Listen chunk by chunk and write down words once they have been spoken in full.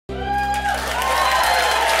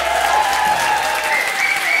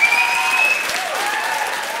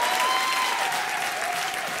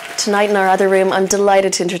Tonight in our other room, I'm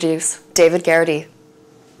delighted to introduce David Geraghty.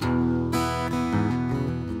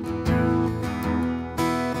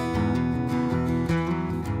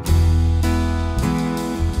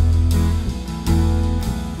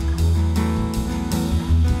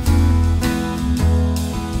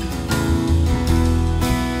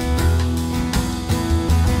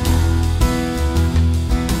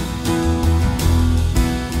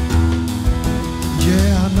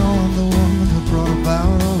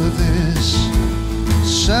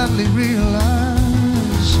 Sadly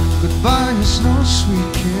realize goodbye is no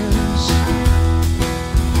sweet kiss.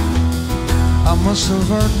 I must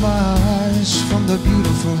avert my eyes from the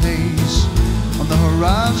beautiful haze. On the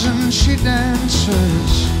horizon she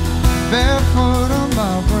dances, barefoot on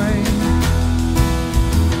my brain.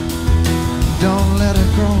 Don't let her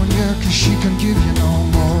grow in here, 'cause she can give you no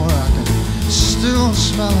more. I can still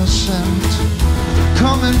smell her scent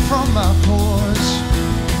coming from my pores.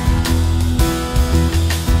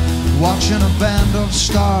 Watching a band of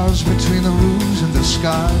stars between the roofs and the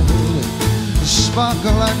sky, the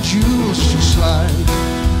sparkle like jewels just like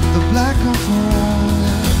the black of her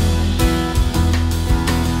eye.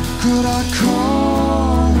 Could I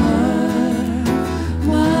call her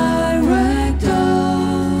my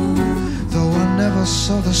ragdoll, though I never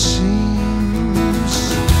saw the seams?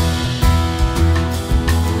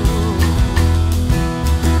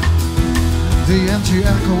 The empty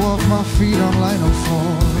echo of my feet on line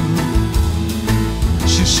 04.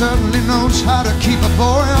 She certainly knows how to keep a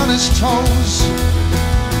boy on his toes.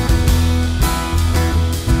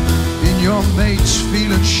 In your mate's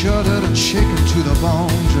feeling shuddered and shaken to the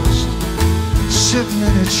bone, just sitting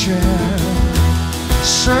in a chair,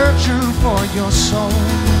 searching for your soul.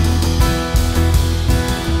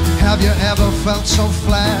 Have you ever felt so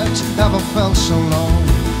flat, ever felt so alone,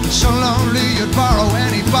 so lonely you'd borrow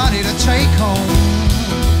anybody to take home?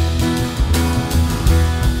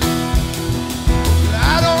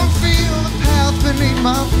 Beneath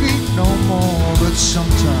my feet no more, but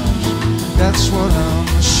sometimes that's what I'm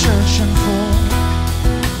searching for.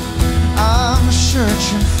 I'm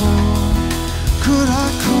searching for. Could I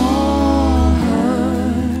call her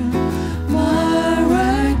my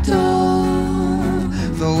ragdoll,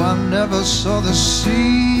 though I never saw the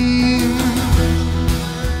scene?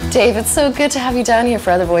 Dave, it's so good to have you down here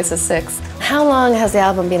for Other Voices 6. How long has the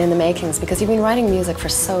album been in the makings? Because you've been writing music for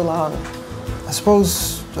so long. I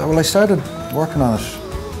suppose, well, I started working on it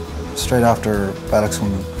straight after Alex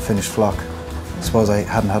finished Flock. I suppose I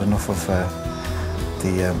hadn't had enough of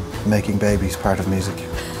the making babies part of music,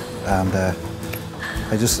 and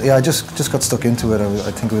I just got stuck into it.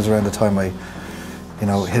 I think it was around the time I,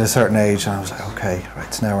 hit a certain age, and I was like, okay, right,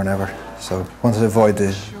 it's now or never. So I wanted to avoid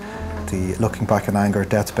the looking back in anger,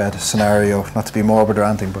 deathbed scenario, not to be morbid or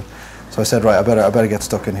anything, but so I said, right, I better get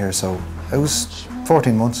stuck in here. So it was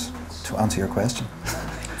 14 months to answer your question.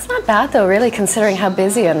 Not bad though, really, considering how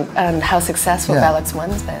busy and how successful Alex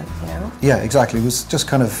 1's been, Yeah, exactly. It was just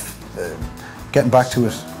kind of getting back to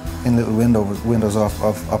it in little windows of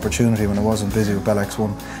opportunity when I wasn't busy with Alex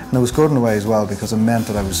 1. And it was good in a way as well, because it meant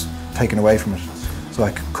that I was taken away from it, so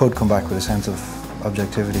I could come back with a sense of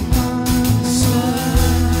objectivity.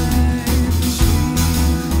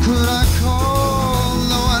 Could I call,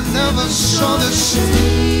 though I never saw the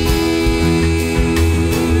sea?